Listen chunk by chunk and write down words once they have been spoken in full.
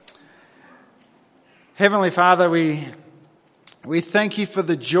Heavenly Father, we thank you for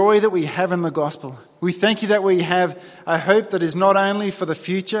the joy that we have in the gospel. We thank you that we have a hope that is not only for the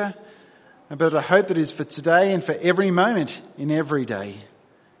future, but a hope that is for today and for every moment in every day.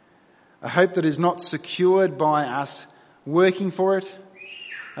 A hope that is not secured by us working for it,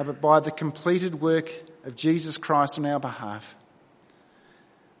 but by the completed work of Jesus Christ on our behalf.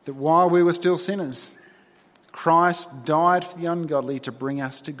 That while we were still sinners, Christ died for the ungodly to bring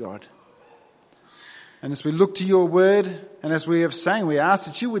us to God. And as we look to your word, and as we have sang, we ask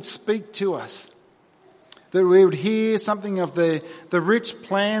that you would speak to us. That we would hear something of the rich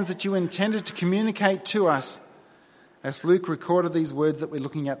plans that you intended to communicate to us. As Luke recorded these words that we're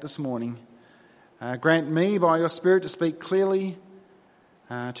looking at this morning. Grant me by your Spirit to speak clearly,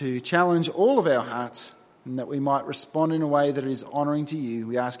 to challenge all of our hearts, and that we might respond in a way that is honouring to you.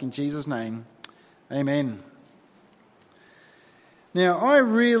 We ask in Jesus' name. Amen. Now, I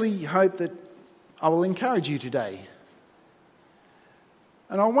really hope that I will encourage you today.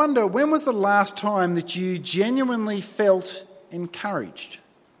 And I wonder, when was the last time that you genuinely felt encouraged?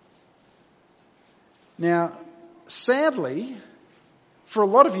 Now, sadly, for a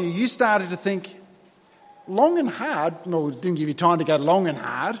lot of you, you started to think long and hard, well, it didn't give you time to go long and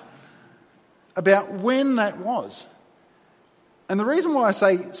hard, about when that was. And the reason why I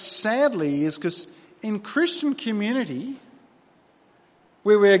say sadly is because in Christian community,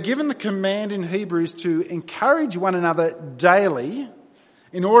 where we are given the command in Hebrews to encourage one another daily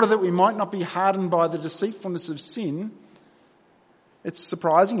in order that we might not be hardened by the deceitfulness of sin, it's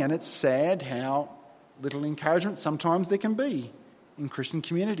surprising and it's sad how little encouragement sometimes there can be in Christian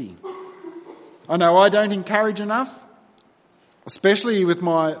community. I know I don't encourage enough, especially with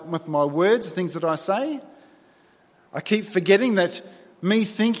my words, the things that I say. I keep forgetting that me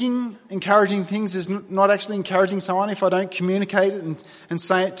thinking encouraging things is not actually encouraging someone if I don't communicate it and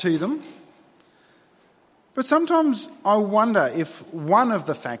say it to them. But sometimes I wonder if one of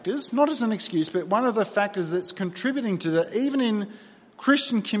the factors, not as an excuse, but one of the factors that's contributing to that, even in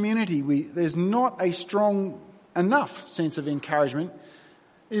Christian community, there's not a strong enough sense of encouragement,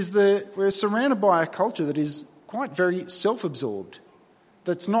 is that we're surrounded by a culture that is quite very self-absorbed,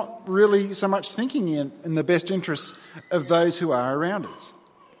 that's not really so much thinking in the best interests of those who are around us.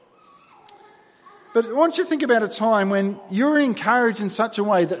 But I want you to think about a time when you were encouraged in such a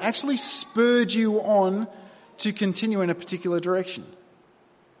way that actually spurred you on to continue in a particular direction.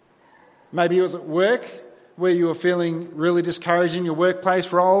 Maybe it was at work where you were feeling really discouraged in your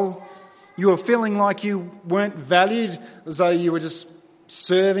workplace role. You were feeling like you weren't valued, as though you were just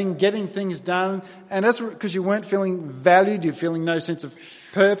serving, getting things done, and that's because you weren't feeling valued, you're feeling no sense of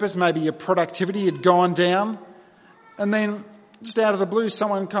purpose, maybe your productivity had gone down, and then just out of the blue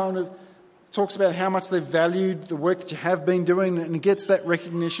someone kind of talks about how much they've valued the work that you have been doing and it gets that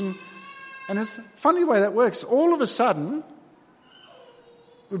recognition. And it's a funny way that works. All of a sudden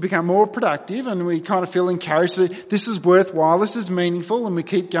we become more productive and we kind of feel encouraged that this is worthwhile, this is meaningful, and we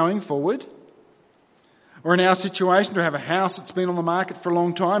keep going forward. Or in our situation, to have a house that's been on the market for a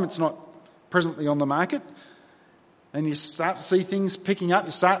long time, it's not presently on the market, and you start to see things picking up,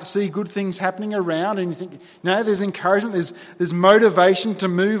 you start to see good things happening around, and you think, no, there's encouragement, there's motivation to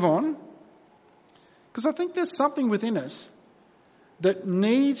move on. Because I think there's something within us that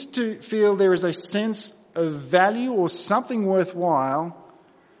needs to feel there is a sense of value or something worthwhile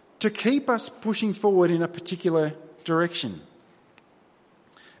to keep us pushing forward in a particular direction.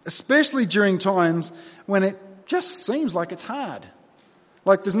 Especially during times when it just seems like it's hard.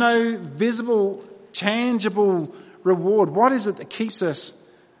 Like there's no visible, tangible reward. What is it that keeps us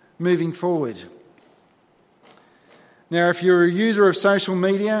moving forward? Now, if you're a user of social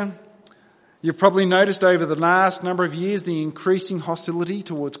media, you've probably noticed over the last number of years the increasing hostility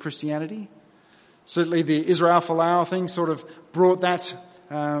towards Christianity. Certainly the Israel Folau thing sort of brought that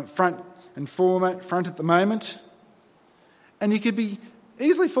front at the moment. And you could be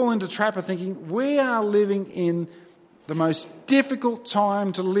easily fall into the trap of thinking we are living in the most difficult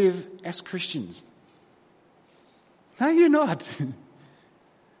time to live as Christians. No, you're not.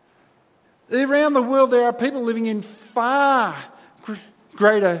 Around the world there are people living in far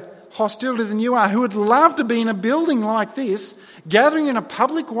greater hostility than you are, who would love to be in a building like this, gathering in a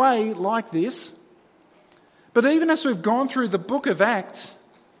public way like this. But even as we've gone through the book of Acts,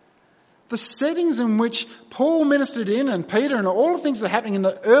 the settings in which Paul ministered in and Peter and all the things that are happening in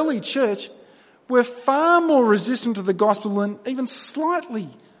the early church were far more resistant to the gospel than even slightly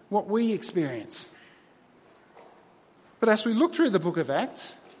what we experience. But as we look through the book of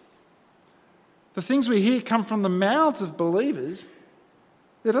Acts, the things we hear come from the mouths of believers,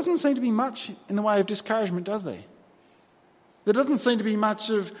 there doesn't seem to be much in the way of discouragement, does there? There doesn't seem to be much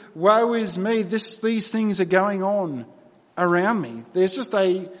of, woe is me, these things are going on around me. There's just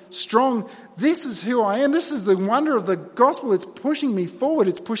a strong, this is who I am. This is the wonder of the gospel. It's pushing me forward.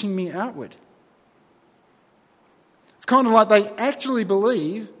 It's pushing me outward. It's kind of like they actually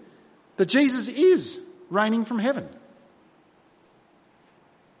believe that Jesus is reigning from heaven.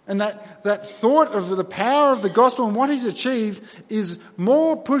 And that thought of the power of the gospel and what he's achieved is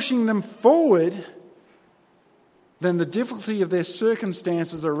more pushing them forward than the difficulty of their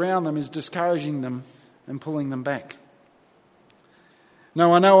circumstances around them is discouraging them and pulling them back.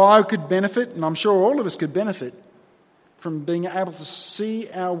 Now, I know I could benefit, and I'm sure all of us could benefit, from being able to see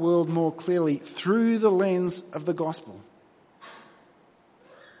our world more clearly through the lens of the gospel.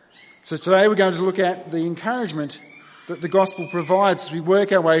 So today we're going to look at the encouragement that the gospel provides as we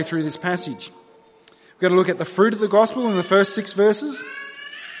work our way through this passage. We're going to look at the fruit of the gospel in the first 6 verses,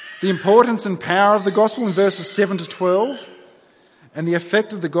 the importance and power of the gospel in verses 7 to 12, and the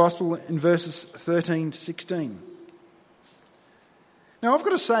effect of the gospel in verses 13 to 16. Now, I've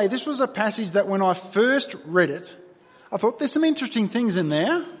got to say, this was a passage that when I first read it, I thought there's some interesting things in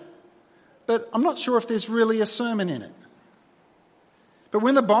there, but I'm not sure if there's really a sermon in it. But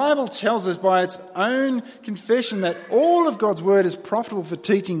when the Bible tells us by its own confession that all of God's word is profitable for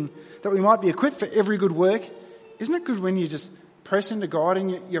teaching, that we might be equipped for every good work, isn't it good when you just press into God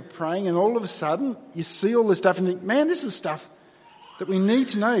and you're praying and all of a sudden you see all this stuff and think, man, this is stuff that we need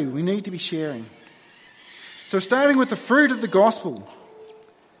to know, we need to be sharing. So starting with the fruit of the gospel.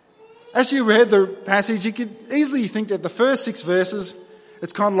 As you read the passage, you could easily think that the first 6 verses,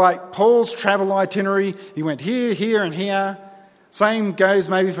 it's kind of like Paul's travel itinerary. He went here, here and here. Same goes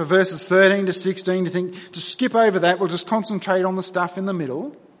maybe for verses 13 to 16 to think, just skip over that, we'll just concentrate on the stuff in the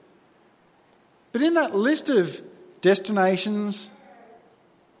middle. But in that list of destinations,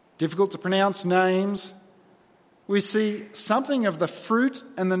 difficult to pronounce names, we see something of the fruit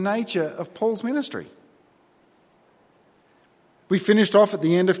and the nature of Paul's ministry. We finished off at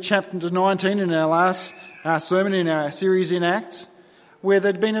the end of chapter 19 in our last sermon in our series in Acts, where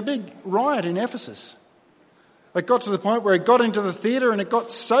there'd been a big riot in Ephesus. It got to the point where it got into the theatre and it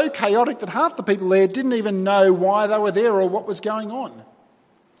got so chaotic that half the people there didn't even know why they were there or what was going on.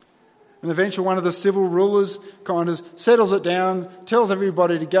 And eventually one of the civil rulers kind of settles it down, tells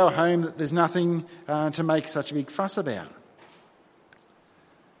everybody to go home, that there's nothing to make such a big fuss about.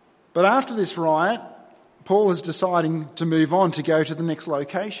 But after this riot, Paul is deciding to move on to go to the next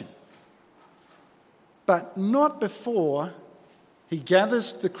location. But not before he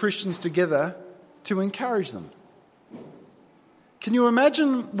gathers the Christians together to encourage them. Can you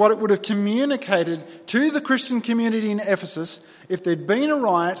imagine what it would have communicated to the Christian community in Ephesus if there'd been a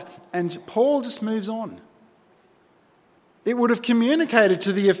riot and Paul just moves on? It would have communicated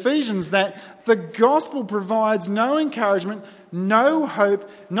to the Ephesians that the gospel provides no encouragement, no hope,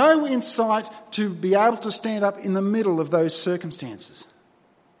 no insight to be able to stand up in the middle of those circumstances.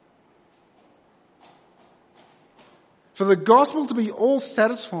 For the gospel to be all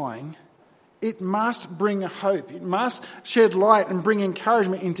satisfying, it must bring hope. It must shed light and bring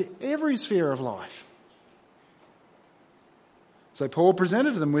encouragement into every sphere of life. So Paul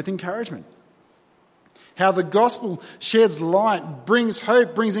presented them with encouragement. How the gospel sheds light, brings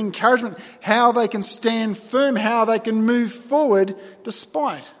hope, brings encouragement, how they can stand firm, how they can move forward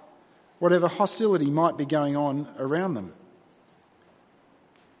despite whatever hostility might be going on around them.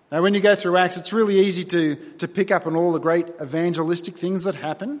 Now, when you go through Acts, it's really easy to pick up on all the great evangelistic things that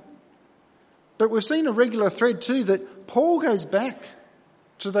happen. But we've seen a regular thread too that Paul goes back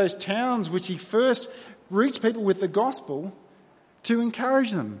to those towns which he first reached people with the gospel to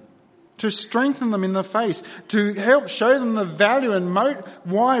encourage them, to strengthen them in the faith, to help show them the value and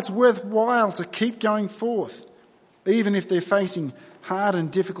why it's worthwhile to keep going forth, even if they're facing hard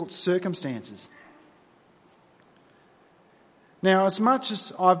and difficult circumstances. Now, as much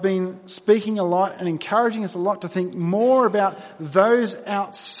as I've been speaking a lot and encouraging us a lot to think more about those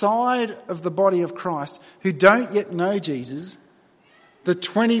outside of the body of Christ who don't yet know Jesus, the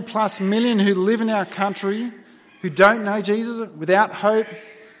 20 plus million who live in our country who don't know Jesus, without hope,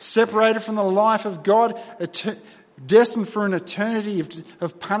 separated from the life of God, destined for an eternity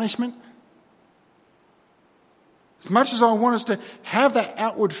of punishment. As much as I want us to have that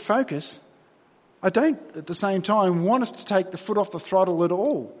outward focus, I don't, at the same time, want us to take the foot off the throttle at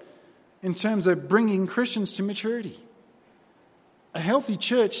all in terms of bringing Christians to maturity. A healthy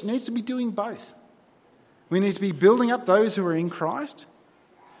church needs to be doing both. We need to be building up those who are in Christ,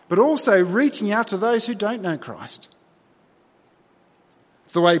 but also reaching out to those who don't know Christ.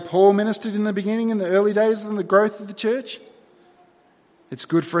 It's the way Paul ministered in the beginning, in the early days and the growth of the church. It's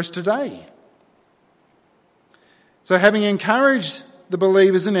good for us today. So having encouraged the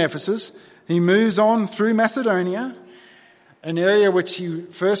believers in Ephesus, he moves on through Macedonia, an area which he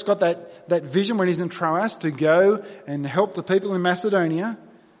first got that vision when he's in Troas to go and help the people in Macedonia,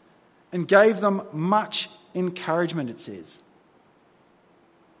 and gave them much encouragement, it says.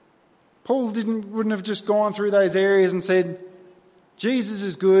 Paul wouldn't have just gone through those areas and said, Jesus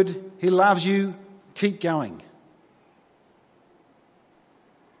is good, he loves you, keep going.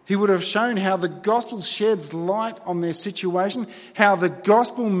 He would have shown how the gospel sheds light on their situation, how the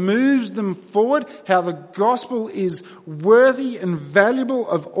gospel moves them forward, how the gospel is worthy and valuable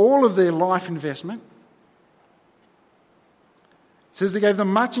of all of their life investment. It says they gave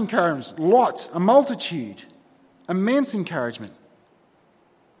them much encouragement, lots, a multitude, immense encouragement.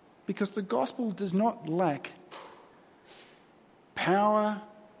 Because the gospel does not lack power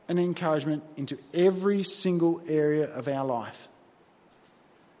and encouragement into every single area of our life.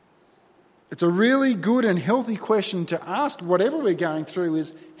 It's a really good and healthy question to ask whatever we're going through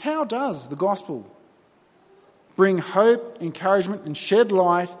is, how does the gospel bring hope, encouragement and shed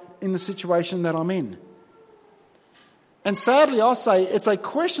light in the situation that I'm in? And sadly, I'll say it's a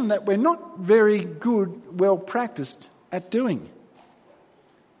question that we're not very good, well practiced at doing.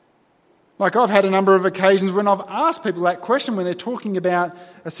 Like I've had a number of occasions when I've asked people that question when they're talking about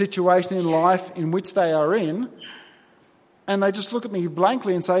a situation in life in which they are in, and they just look at me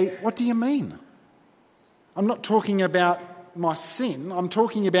blankly and say, what do you mean? I'm not talking about my sin. I'm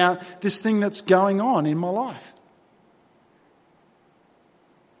talking about this thing that's going on in my life.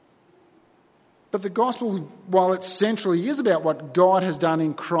 But the gospel, while it centrally is about what God has done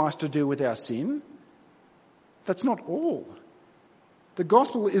in Christ to do with our sin, that's not all. The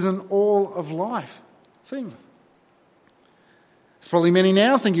gospel is an all of life thing. There's probably many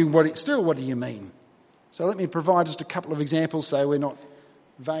now thinking, what do you mean? So let me provide just a couple of examples so we're not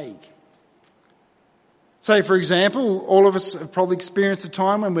vague. Say, for example, all of us have probably experienced a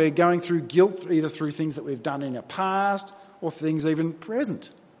time when we're going through guilt, either through things that we've done in our past or things even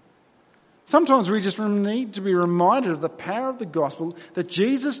present. Sometimes we just need to be reminded of the power of the gospel that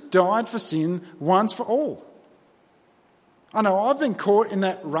Jesus died for sin once for all. I know I've been caught in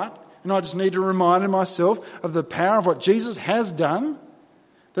that rut, and I just need to remind myself of the power of what Jesus has done,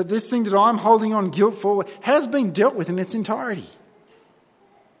 that this thing that I'm holding on guilt for has been dealt with in its entirety.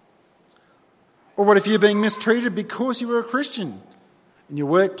 Or what if you're being mistreated because you were a Christian in your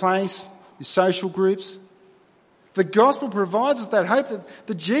workplace, your social groups? The gospel provides us that hope that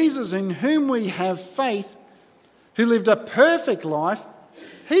the Jesus in whom we have faith, who lived a perfect life,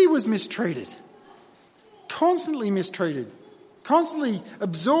 he was mistreated, constantly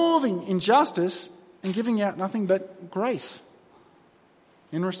absorbing injustice and giving out nothing but grace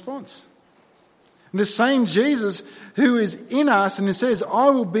in response. And the same Jesus who is in us and who says, I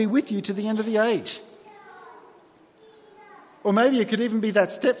will be with you to the end of the age. Or maybe it could even be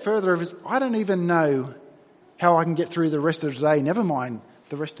that step further of, I don't even know how I can get through the rest of the day, never mind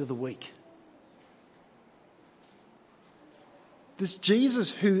the rest of the week. This Jesus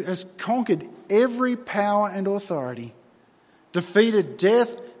who has conquered every power and authority, defeated death,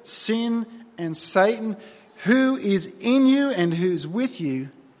 sin and Satan, who is in you and who's with you,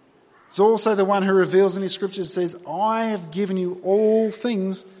 is also the one who reveals in his scriptures, says, I have given you all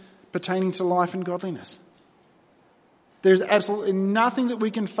things pertaining to life and godliness. There's absolutely nothing that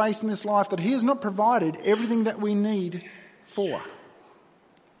we can face in this life that he has not provided everything that we need for.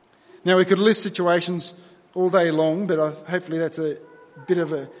 Now we could list situations all day long, but hopefully that's a bit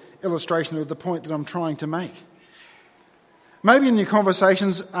of an illustration of the point that I'm trying to make. Maybe in your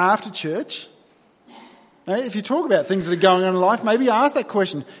conversations after church, if you talk about things that are going on in life, maybe ask that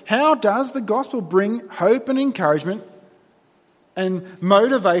question. How does the gospel bring hope and encouragement and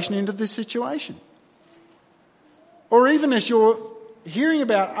motivation into this situation? Or even as you're hearing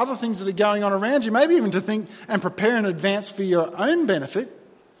about other things that are going on around you, maybe even to think and prepare in advance for your own benefit,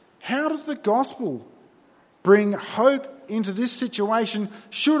 how does the gospel bring hope into this situation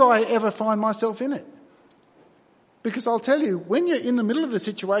should I ever find myself in it? Because I'll tell you, when you're in the middle of the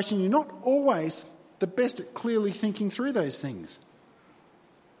situation, you're not always the best at clearly thinking through those things.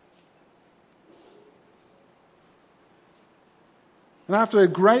 And after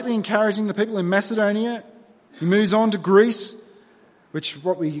greatly encouraging the people in Macedonia, he moves on to Greece, which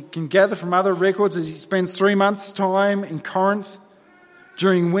what we can gather from other records is he spends 3 months' time in Corinth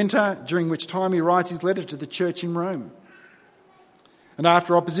during winter, during which time he writes his letter to the church in Rome. And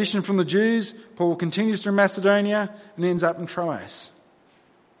after opposition from the Jews, Paul continues through Macedonia and ends up in Troas.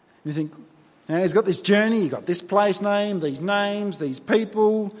 And you think, Now, he's got this journey, he's got this place name, these names, these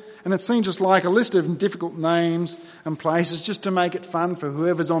people, and it seems just like a list of difficult names and places just to make it fun for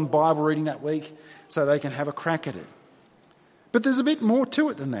whoever's on Bible reading that week so they can have a crack at it. But there's a bit more to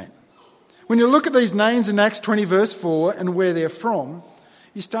it than that. When you look at these names in Acts 20 verse 4 and where they're from,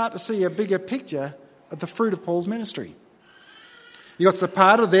 you start to see a bigger picture of the fruit of Paul's ministry. You got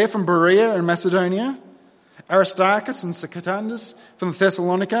Sopater there from Berea and Macedonia, Aristarchus and Secundus from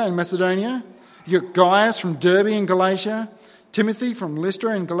Thessalonica and Macedonia. You got Gaius from Derbe in Galatia, Timothy from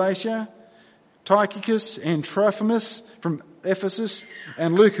Lystra in Galatia, Tychicus and Trophimus from Ephesus,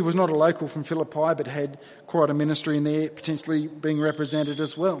 and Luke, who was not a local from Philippi but had quite a ministry in there, potentially being represented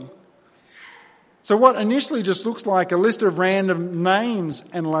as well. So what initially just looks like a list of random names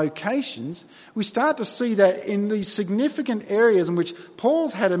and locations, we start to see that in these significant areas in which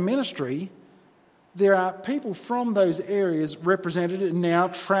Paul's had a ministry, there are people from those areas represented and now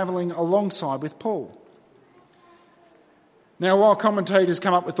travelling alongside with Paul. Now, while commentators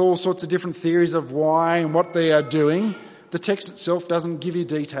come up with all sorts of different theories of why and what they are doing, the text itself doesn't give you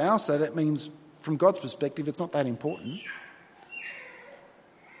detail, so that means from God's perspective it's not that important.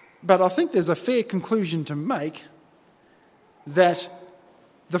 But I think there's a fair conclusion to make that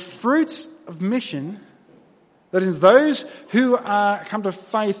the fruits of mission, that is, those who are come to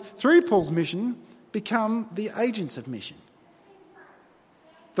faith through Paul's mission, become the agents of mission.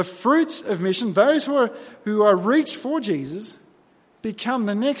 The fruits of mission, those who are reached for Jesus, become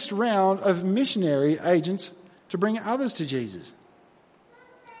the next round of missionary agents to bring others to Jesus.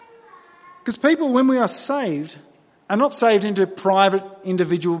 Because people, when we are saved, are not saved into private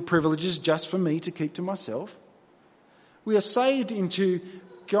individual privileges just for me to keep to myself. We are saved into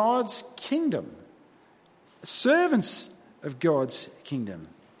God's kingdom, servants of God's kingdom.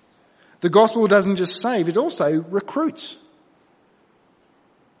 The gospel doesn't just save, it also recruits.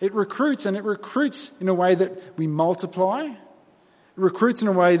 It recruits, and it recruits in a way that we multiply. It recruits in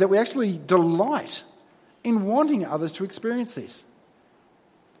a way that we actually delight in wanting others to experience this.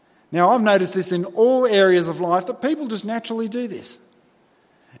 Now, I've noticed this in all areas of life, that people just naturally do this.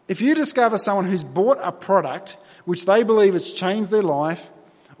 If you discover someone who's bought a product which they believe has changed their life,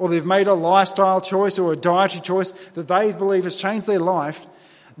 or they've made a lifestyle choice or a dietary choice that they believe has changed their life,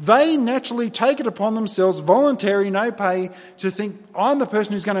 they naturally take it upon themselves, voluntary, no pay, to think, I'm the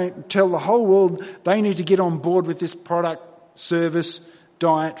person who's going to tell the whole world they need to get on board with this product, service,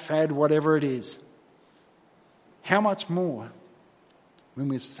 diet, fad, whatever it is. How much more when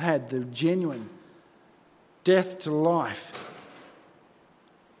we've had the genuine death to life,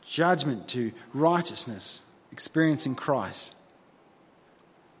 judgment to righteousness, experiencing Christ.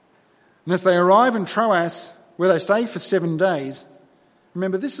 And as they arrive in Troas, where they stay for 7 days,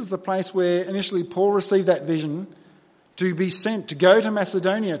 remember this is the place where initially Paul received that vision to be sent to go to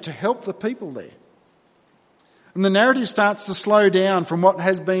Macedonia to help the people there. And the narrative starts to slow down from what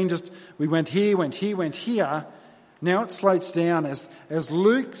has been just, we went here. Now it slows down as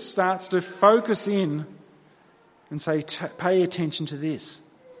Luke starts to focus in and say, pay attention to this,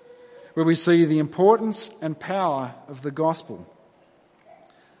 where we see the importance and power of the gospel.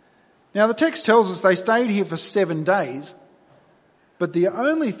 Now the text tells us they stayed here for 7 days, but the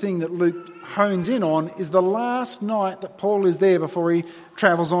only thing that Luke hones in on is the last night that Paul is there before he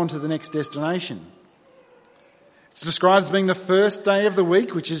travels on to the next destination. It's described as being the first day of the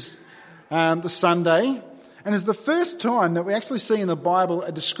week, which is the Sunday. And it's the first time that we actually see in the Bible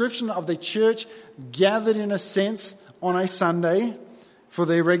a description of the church gathered in a sense on a Sunday for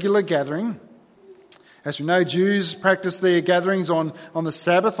their regular gathering. As we know, Jews practice their gatherings on the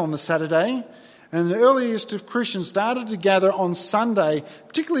Sabbath, on the Saturday. And the earliest of Christians started to gather on Sunday,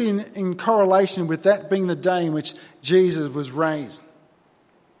 particularly in correlation with that being the day in which Jesus was raised.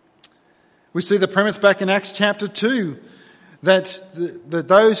 We see the premise back in Acts chapter 2, that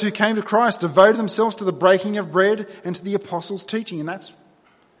those who came to Christ devoted themselves to the breaking of bread and to the apostles' teaching. And that's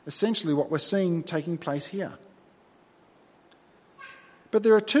essentially what we're seeing taking place here. But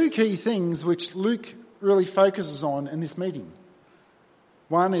there are 2 key things which Luke really focuses on in this meeting.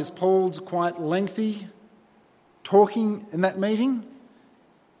 One is Paul's quite lengthy talking in that meeting.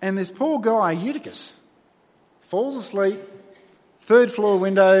 And this poor guy, Eutychus, falls asleep, 3rd floor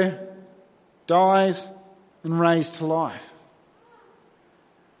window, dies and raised to life.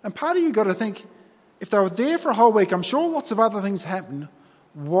 And part of you got to think, if they were there for a whole week, I'm sure lots of other things happened.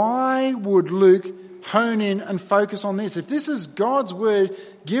 Why would Luke hone in and focus on this? If this is God's word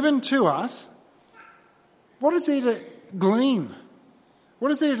given to us, what is there to glean?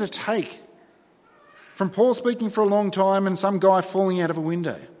 What is there to take from Paul speaking for a long time and some guy falling out of a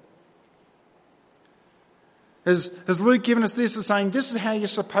window? Has Luke given us this as saying, this is how you're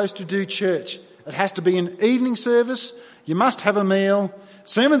supposed to do church? It has to be an evening service. You must have a meal.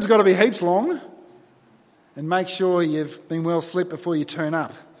 Sermon's got to be heaps long. And make sure you've been well slept before you turn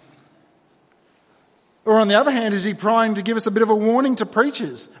up. Or on the other hand, is he trying to give us a bit of a warning to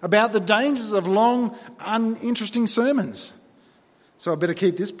preachers about the dangers of long, uninteresting sermons? So I better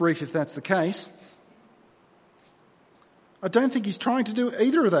keep this brief if that's the case. I don't think he's trying to do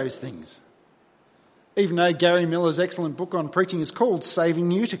either of those things. Even though Gary Miller's excellent book on preaching is called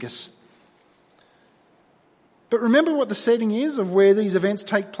Saving Eutychus. But remember what the setting is of where these events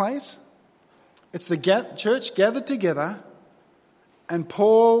take place? It's the church gathered together, and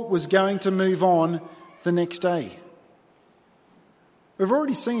Paul was going to move on the next day. We've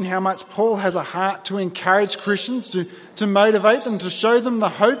already seen how much Paul has a heart to encourage Christians, to motivate them, to show them the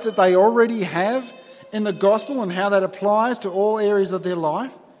hope that they already have in the gospel and how that applies to all areas of their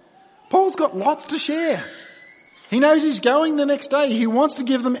life. Paul's got lots to share. He knows he's going the next day. He wants to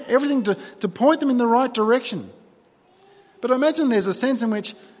give them everything to point them in the right direction. But I imagine there's a sense in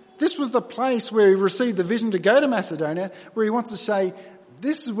which this was the place where he received the vision to go to Macedonia, where he wants to say,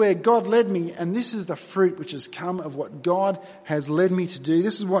 this is where God led me, and this is the fruit which has come of what God has led me to do.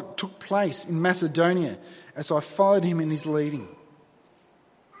 This is what took place in Macedonia as I followed him in his leading.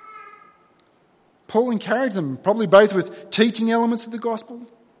 Paul encouraged them, probably both with teaching elements of the gospel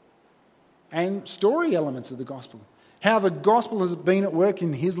and story elements of the gospel. How the gospel has been at work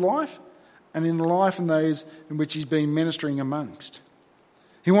in his life and in the life and those in which he's been ministering amongst.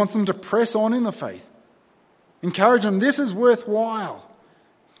 He wants them to press on in the faith. Encourage them, this is worthwhile.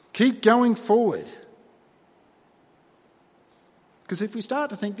 Keep going forward. Because if we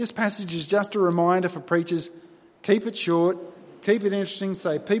start to think this passage is just a reminder for preachers, keep it short, keep it interesting,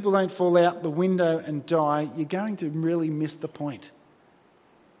 so people don't fall out the window and die, you're going to really miss the point.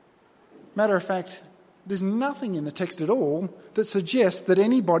 Matter of fact, there's nothing in the text at all that suggests that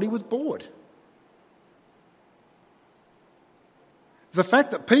anybody was bored. The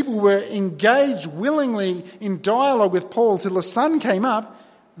fact that people were engaged willingly in dialogue with Paul till the sun came up,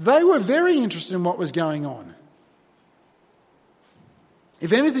 they were very interested in what was going on.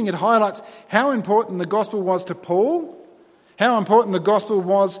 If anything, it highlights how important the gospel was to Paul, how important the gospel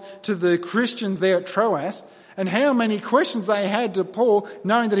was to the Christians there at Troas, and how many questions they had to Paul,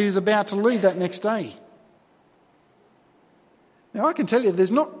 knowing that he was about to leave that next day. Now, I can tell you,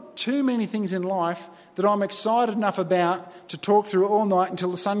 there's not too many things in life that I'm excited enough about to talk through all night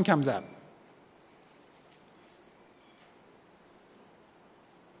until the sun comes up.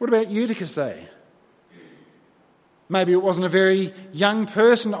 What about Eutychus, though? Maybe it wasn't a very young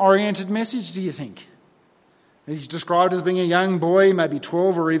person-oriented message, do you think? He's described as being a young boy, maybe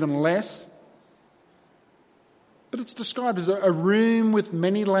 12 or even less. But it's described as a room with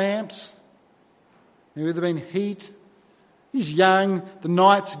many lamps. There would have been heat. He's young, the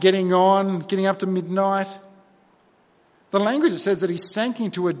night's getting on, getting up to midnight. The language, it says that he sank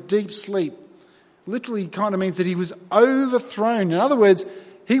into a deep sleep. Literally kind of means that he was overthrown. In other words,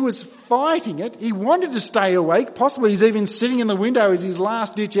 he was fighting it. He wanted to stay awake. Possibly he's even sitting in the window as his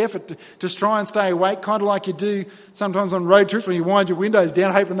last-ditch effort to try and stay awake, kind of like you do sometimes on road trips when you wind your windows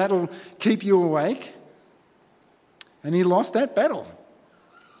down, hoping that'll keep you awake. And he lost that battle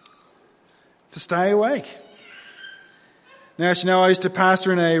to stay awake. Now, as you know, I used to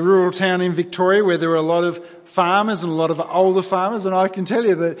pastor in a rural town in Victoria where there were a lot of farmers and a lot of older farmers, and I can tell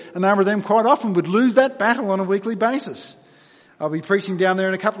you that a number of them quite often would lose that battle on a weekly basis. I'll be preaching down there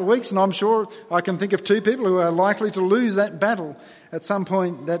in a couple of weeks, and I'm sure I can think of two people who are likely to lose that battle at some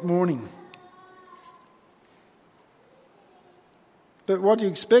point that morning. But what do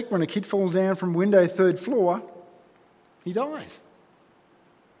you expect when a kid falls down from window 3rd floor? He dies.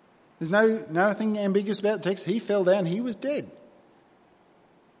 There's nothing ambiguous about the text. He fell down, he was dead.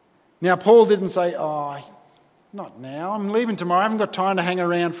 Now, Paul didn't say, not now, I'm leaving tomorrow, I haven't got time to hang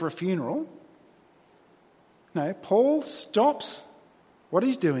around for a funeral. No, Paul stops what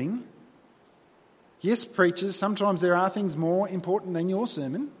he's doing. Yes, preachers, sometimes there are things more important than your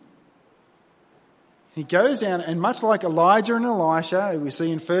sermon. He goes down, and much like Elijah and Elisha, who we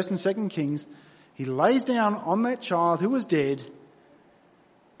see in 1st and 2nd Kings, he lays down on that child who was dead,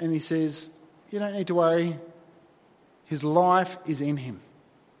 and he says, you don't need to worry, his life is in him.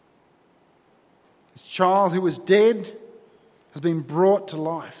 This child who was dead has been brought to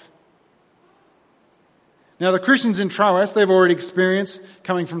life. Now, the Christians in Troas, they've already experienced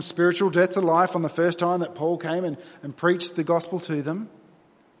coming from spiritual death to life on the first time that Paul came and preached the gospel to them.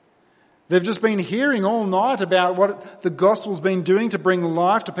 They've just been hearing all night about what the gospel's been doing to bring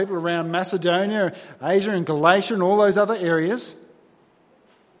life to people around Macedonia, Asia and Galatia and all those other areas.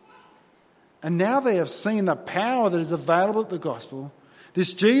 And now they have seen the power that is available at the gospel.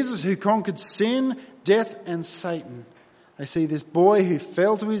 This Jesus who conquered sin, death and Satan. They see this boy who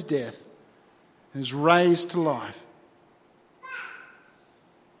fell to his death and is raised to life.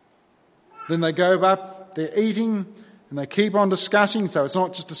 Then they go up, they're eating, and they keep on discussing. So it's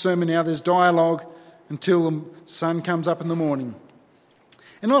not just a sermon now, there's dialogue until the sun comes up in the morning.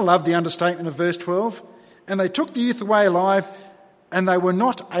 And I love the understatement of verse 12. And they took the youth away alive, and they were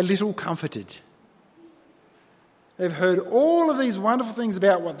not a little comforted. They've heard all of these wonderful things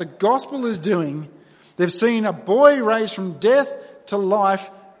about what the gospel is doing. They've seen a boy raised from death to life,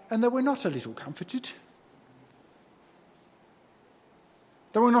 and they were not a little comforted.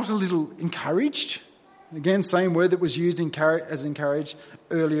 They were not a little encouraged. Again, same word that was used as encouraged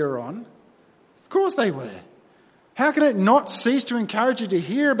earlier on. Of course they were. How can it not cease to encourage you to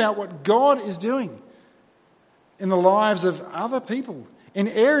hear about what God is doing in the lives of other people, in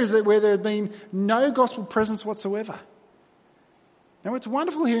areas where there had been no gospel presence whatsoever? Now, it's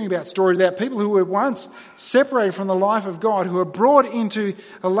wonderful hearing about stories about people who were once separated from the life of God, who were brought into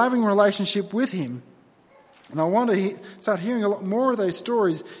a loving relationship with Him. And I want to start hearing a lot more of those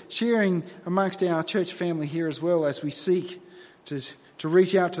stories, sharing amongst our church family here as well, as we seek to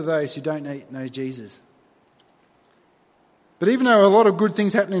reach out to those who don't know Jesus. But even though a lot of good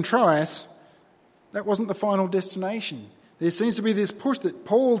things happen in Troas, that wasn't the final destination. There seems to be this push that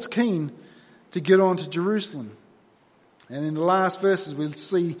Paul's keen to get on to Jerusalem. And in the last verses, we'll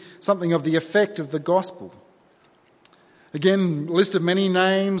see something of the effect of the gospel. Again, list of many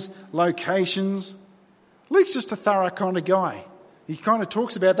names, locations. Luke's just a thorough kind of guy. He kind of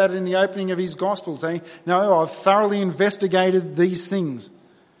talks about that in the opening of his gospel, saying, no, I've thoroughly investigated these things.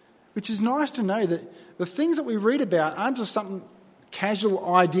 Which is nice to know that the things that we read about aren't just some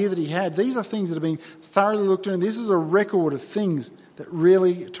casual idea that he had. These are things that have been thoroughly looked at, and this is a record of things that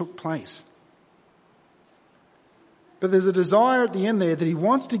really took place. But there's a desire at the end there that he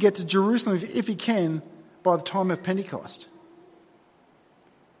wants to get to Jerusalem, if he can, by the time of Pentecost.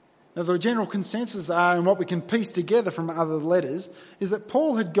 Now, the general consensus are, and what we can piece together from other letters, is that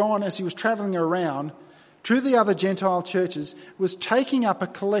Paul had gone, as he was travelling around to the other Gentile churches, was taking up a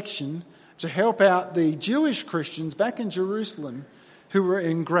collection to help out the Jewish Christians back in Jerusalem who were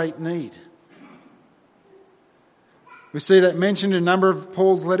in great need. We see that mentioned in a number of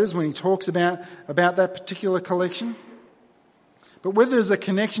Paul's letters when he talks about that particular collection. But whether there's a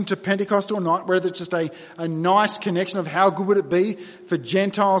connection to Pentecost or not, whether it's just a nice connection of how good would it be for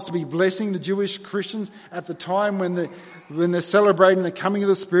Gentiles to be blessing the Jewish Christians at the time when they're celebrating the coming of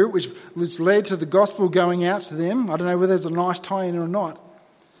the Spirit, which led to the gospel going out to them. I don't know whether there's a nice tie-in or not.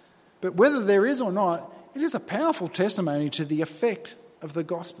 But whether there is or not, it is a powerful testimony to the effect of the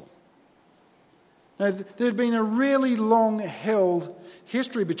gospel. Now, there had been a really long-held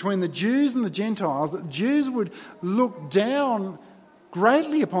history between the Jews and the Gentiles, that the Jews would look down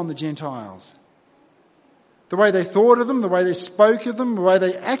greatly upon the Gentiles. The way they thought of them, the way they spoke of them, the way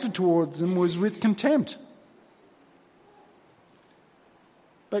they acted towards them was with contempt.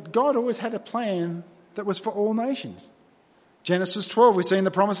 But God always had a plan that was for all nations. Genesis 12, we've seen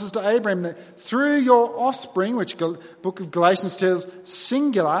the promises to Abraham that through your offspring, which the book of Galatians tells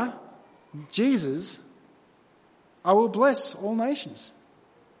singular, Jesus, I will bless all nations.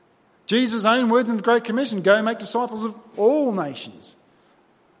 Jesus' own words in the Great Commission, go make disciples of all nations.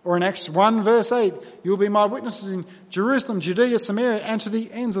 Or in Acts 1 verse 8, you will be my witnesses in Jerusalem, Judea, Samaria, and to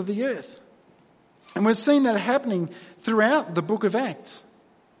the ends of the earth. And we've seen that happening throughout the book of Acts.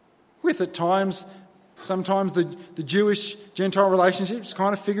 With at times, sometimes the Jewish-Gentile relationships,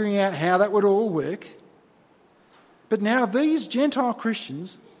 kind of figuring out how that would all work. But now these Gentile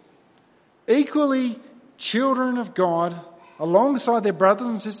Christians, equally children of God, alongside their brothers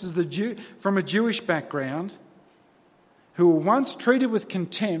and sisters from a Jewish background, who were once treated with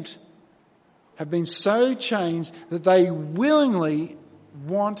contempt, have been so changed that they willingly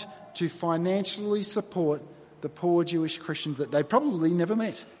want to financially support the poor Jewish Christians that they probably never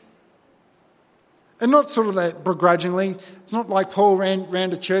met. And not sort of that begrudgingly. It's not like Paul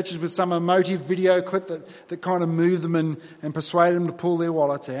ran to churches with some emotive video clip that kind of moved them and persuaded them to pull their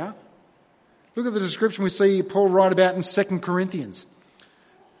wallets out. Look at the description we see Paul write about in 2 Corinthians.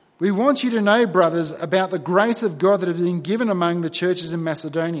 We want you to know, brothers, about the grace of God that has been given among the churches in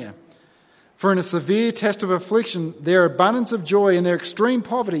Macedonia. For in a severe test of affliction, their abundance of joy and their extreme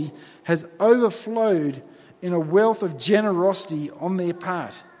poverty has overflowed in a wealth of generosity on their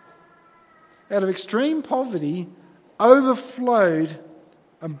part. Out of extreme poverty, overflowed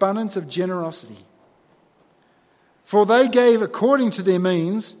abundance of generosity. For they gave according to their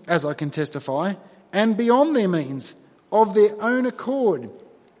means, as I can testify, and beyond their means, of their own accord,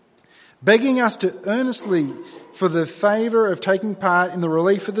 begging us to earnestly for the favour of taking part in the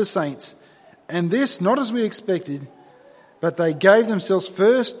relief of the saints. And this not as we expected, but they gave themselves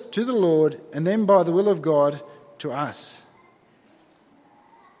first to the Lord and then by the will of God to us.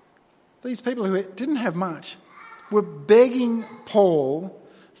 These people who didn't have much were begging Paul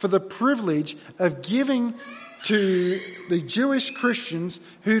for the privilege of giving to the Jewish Christians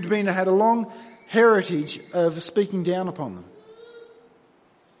who'd had a long heritage of speaking down upon them.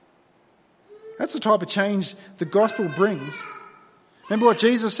 That's the type of change the gospel brings. Remember what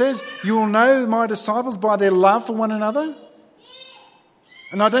Jesus says? You will know my disciples by their love for one another.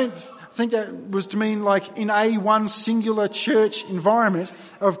 And I don't think that was to mean like in one singular church environment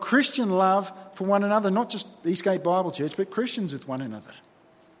of Christian love for one another, not just Eastgate Bible Church, but Christians with one another.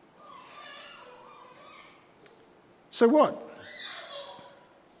 So what?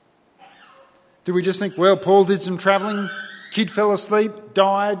 Do we just think, well, Paul did some travelling, kid fell asleep,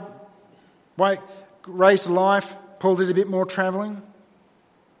 died, raised to life, Paul did a bit more travelling?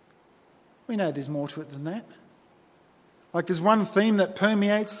 We know there's more to it than that. Like there's one theme that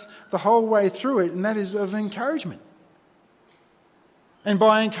permeates the whole way through it, and that is of encouragement. And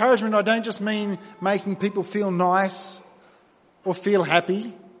by encouragement, I don't just mean making people feel nice or feel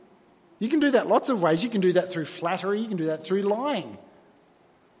happy. You can do that lots of ways. You can do that through flattery. You can do that through lying.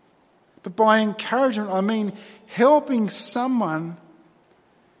 But by encouragement, I mean helping someone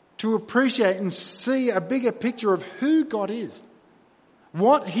to appreciate and see a bigger picture of who God is,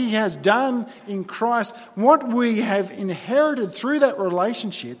 what he has done in Christ, what we have inherited through that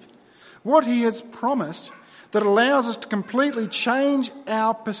relationship, what he has promised that allows us to completely change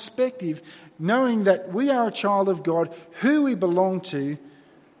our perspective, knowing that we are a child of God, who we belong to,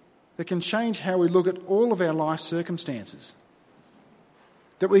 that can change how we look at all of our life circumstances.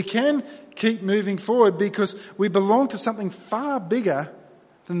 That we can keep moving forward because we belong to something far bigger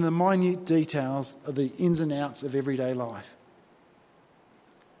than the minute details of the ins and outs of everyday life.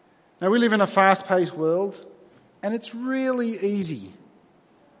 Now, we live in a fast-paced world, and it's really easy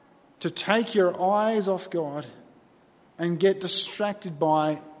to take your eyes off God and get distracted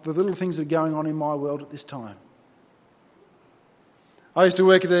by the little things that are going on in my world at this time. I used to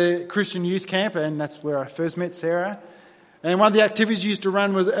work at the Christian youth camp, and that's where I first met Sarah. And one of the activities you used to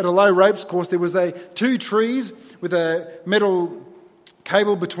run was at a low ropes course. There was two trees with a metal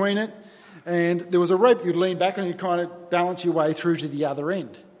cable between it, and there was a rope you'd lean back and you'd kind of balance your way through to the other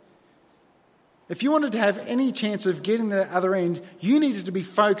end. If you wanted to have any chance of getting to the other end, you needed to be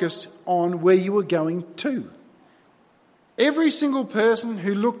focused on where you were going to. Every single person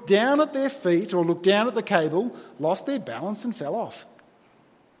who looked down at their feet or looked down at the cable lost their balance and fell off.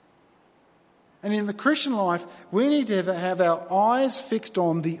 And in the Christian life, we need to have our eyes fixed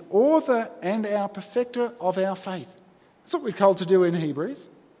on the author and our perfecter of our faith. That's what we're called to do in Hebrews.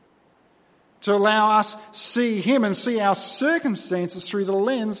 To allow us see him and see our circumstances through the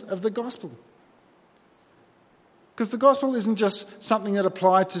lens of the gospel. Because the gospel isn't just something that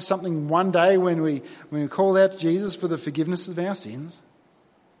applied to something one day when we called out to Jesus for the forgiveness of our sins.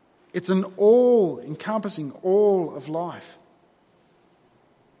 It's an all-encompassing all of life.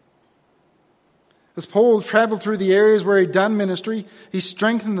 As Paul travelled through the areas where he'd done ministry, he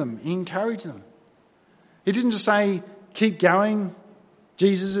strengthened them, he encouraged them. He didn't just say, keep going,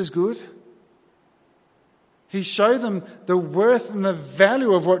 Jesus is good. He showed them the worth and the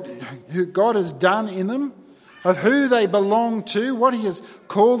value of who God has done in them, of who they belong to, what he has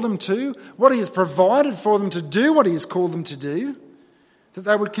called them to, what he has provided for them to do, what he has called them to do, that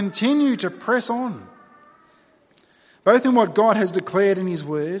they would continue to press on, both in what God has declared in his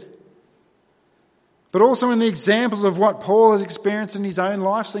word, but also in the examples of what Paul has experienced in his own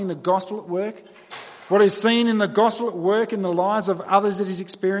life, seeing the gospel at work, what he's seen in the gospel at work in the lives of others that he's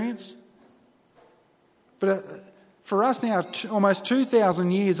experienced. But for us now, almost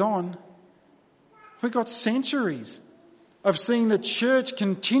 2,000 years on, we've got centuries of seeing the church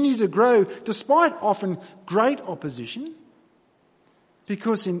continue to grow despite often great opposition.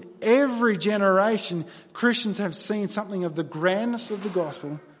 Because in every generation, Christians have seen something of the grandness of the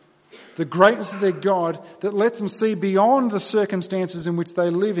gospel, the greatness of their God, that lets them see beyond the circumstances in which they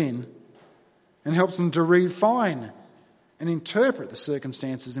live in and helps them to refine and interpret the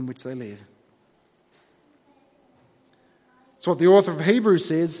circumstances in which they live. So what the author of Hebrews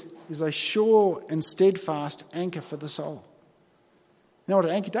says is a sure and steadfast anchor for the soul. You know what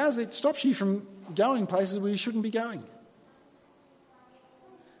an anchor does? It stops you from going places where you shouldn't be going.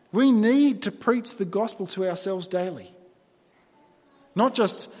 We need to preach the gospel to ourselves daily. Not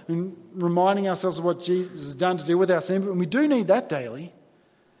just in reminding ourselves of what Jesus has done to deal with our sin, but we do need that daily.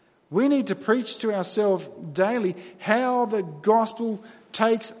 We need to preach to ourselves daily how the gospel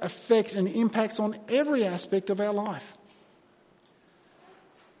takes effect and impacts on every aspect of our life.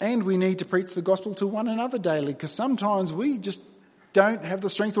 And we need to preach the gospel to one another daily, because sometimes we just don't have the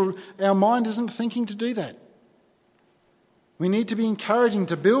strength, or our mind isn't thinking to do that. We need to be encouraging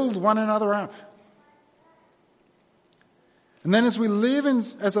to build one another up. And then as we live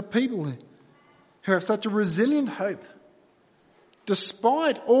as a people who have such a resilient hope,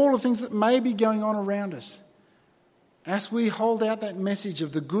 despite all the things that may be going on around us, as we hold out that message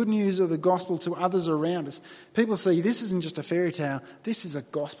of the good news of the gospel to others around us, people see this isn't just a fairy tale, this is a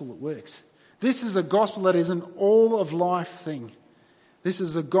gospel that works. This is a gospel that is an all-of-life thing. This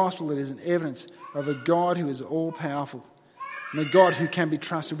is a gospel that is an evidence of a God who is all-powerful and a God who can be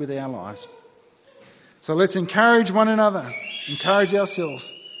trusted with our lives. So let's encourage one another, encourage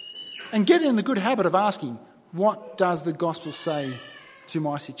ourselves, and get in the good habit of asking, what does the gospel say to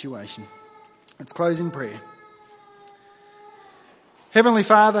my situation? Let's close in prayer. Heavenly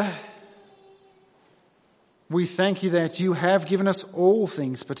Father, we thank you that you have given us all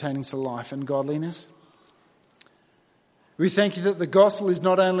things pertaining to life and godliness. We thank you that the gospel is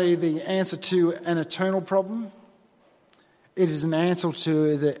not only the answer to an eternal problem, it is an answer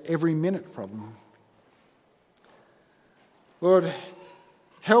to the every minute problem. Lord,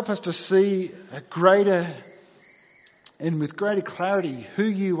 help us to see with greater clarity who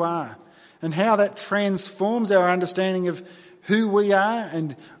you are and how that transforms our understanding of who we are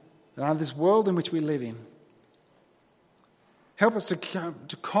and this world in which we live in. Help us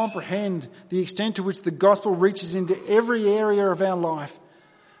to comprehend the extent to which the gospel reaches into every area of our life,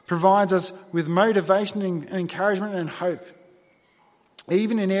 provides us with motivation and encouragement and hope,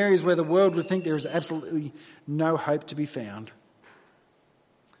 even in areas where the world would think there is absolutely no hope to be found.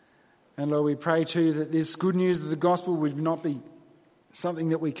 And Lord, we pray too that this good news of the gospel would not be something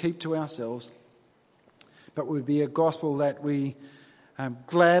that we keep to ourselves, but would be a gospel that we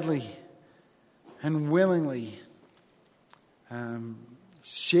gladly and willingly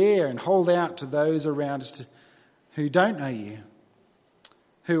share and hold out to those around us who don't know you,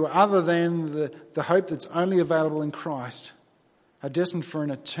 who other than the hope that's only available in Christ are destined for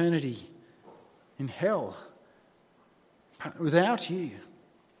an eternity in hell without you.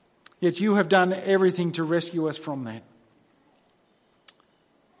 Yet you have done everything to rescue us from that.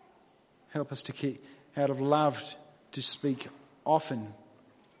 Help us to keep out of love to speak often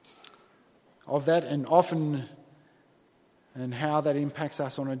of that and often and how that impacts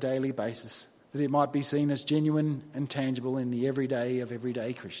us on a daily basis, that it might be seen as genuine and tangible in the everyday of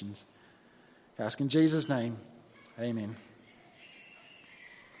everyday Christians. I ask in Jesus' name, amen.